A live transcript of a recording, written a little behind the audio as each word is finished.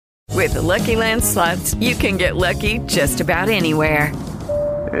With the Lucky Land Slots, you can get lucky just about anywhere.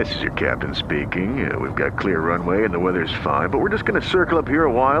 This is your captain speaking. We've got clear runway and the weather's fine, but we're just going to circle up here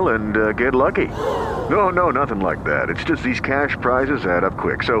a while and get lucky. No, nothing like that. It's just these cash prizes add up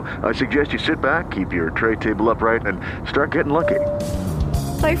quick. So I suggest you sit back, keep your tray table upright, and start getting lucky.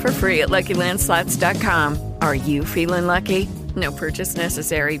 Play for free at LuckyLandSlots.com. Are you feeling lucky? No purchase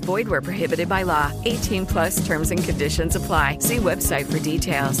necessary. Void where prohibited by law. 18 plus terms and conditions apply. See website for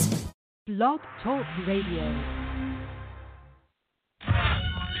details. Blog Talk Radio.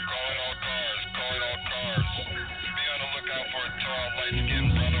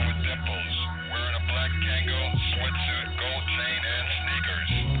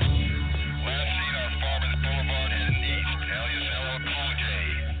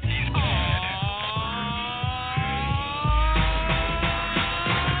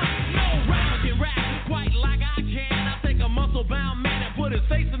 Bound man and put his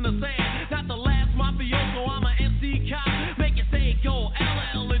face in the sand. Not the last mafioso, I'm a MC cop. Make it say go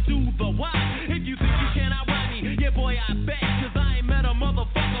LL and do the Y. If you think you cannot ride me, yeah boy I bet. Cause I ain't met a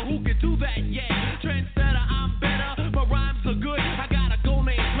motherfucker who can do that yet. Trendsetter, I'm better, my rhymes are good. I got a go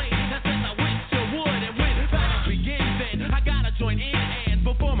name plate that says I wish you would. And when battle begins then, I gotta join in. And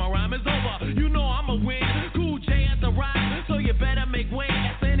before my rhyme is over, you know I'ma win. Cool J at the rhyme, so you better make way.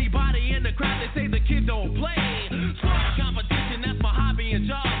 Ask anybody in the crowd, they say the kid don't play. Competition, that's my hobby and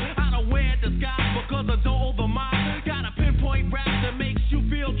job. I don't wear disguise because I don't overmind. Got a pinpoint rap that makes you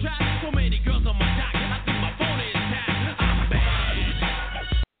feel trapped. So many girls on my dock, I think my phone is tapped. I'm bad.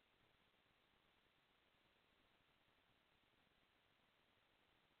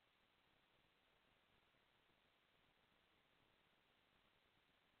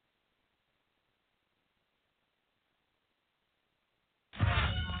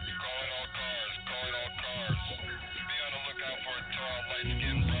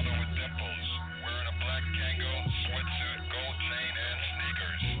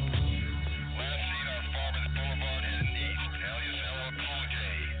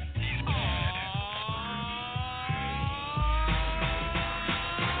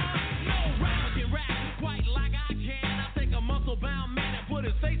 Bound man and put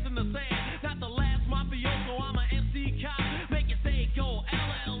his face in the sand. Not the last mafioso, I'm a MC cop. Make it say go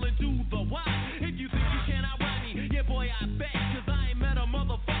LL and do the Y. If you think you cannot ride me, yeah boy I bet. Cause I ain't met a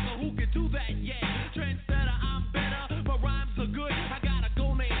motherfucker who can do that yet. Trendsetter, I'm better, my rhymes are good. I got a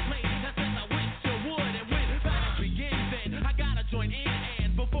go name plate that says I wish you would. And when battle begins then, I gotta join in.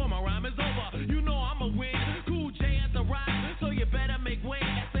 And before my rhyme is over, you know I'ma win. Cool J at the rhyme, so you better make way.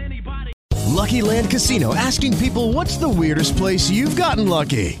 Ask anybody. Lucky Land Casino, asking people, what's the weirdest place you've gotten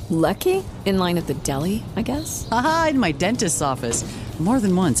lucky? Lucky? In line at the deli, I guess? Aha, in my dentist's office. More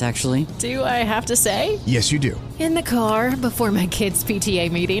than once, actually. Do I have to say? Yes, you do. In the car before my kids'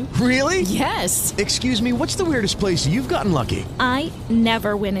 PTA meeting. Really? Yes. Excuse me, what's the weirdest place you've gotten lucky? I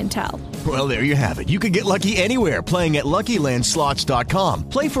never win and tell. Well, there you have it. You can get lucky anywhere, playing at LuckyLandSlots.com.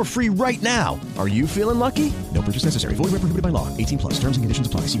 Play for free right now. Are you feeling lucky? No purchase necessary. Void where prohibited by law. 18 plus. Terms and conditions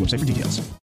apply. See website for details.